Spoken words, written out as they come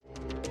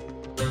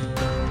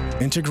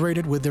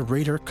Integrated with the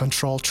radar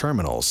control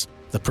terminals,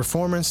 the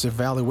Performance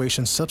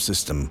Evaluation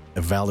Subsystem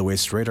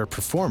evaluates radar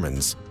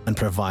performance and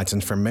provides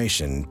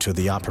information to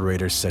the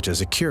operators such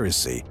as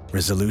accuracy,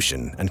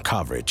 resolution, and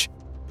coverage.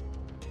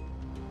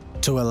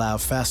 To allow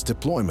fast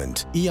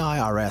deployment,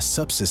 EIRS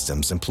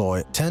subsystems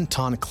employ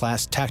 10-ton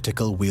class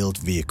tactical wheeled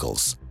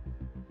vehicles.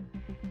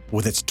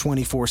 With its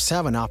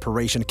 24/7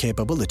 operation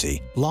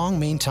capability, long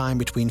mean time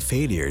between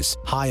failures,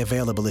 high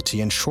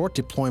availability and short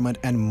deployment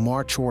and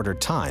march order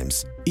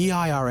times,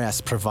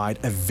 EIRS provide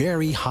a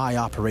very high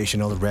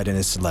operational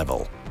readiness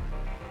level.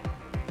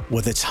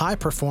 With its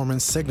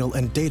high-performance signal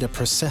and data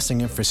processing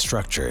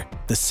infrastructure,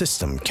 the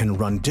system can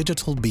run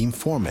digital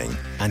beamforming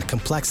and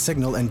complex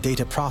signal and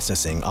data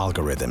processing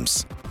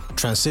algorithms.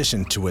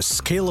 Transition to a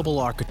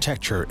scalable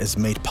architecture is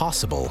made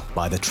possible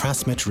by the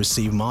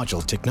transmit-receive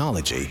module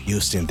technology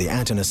used in the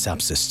antenna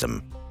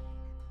subsystem.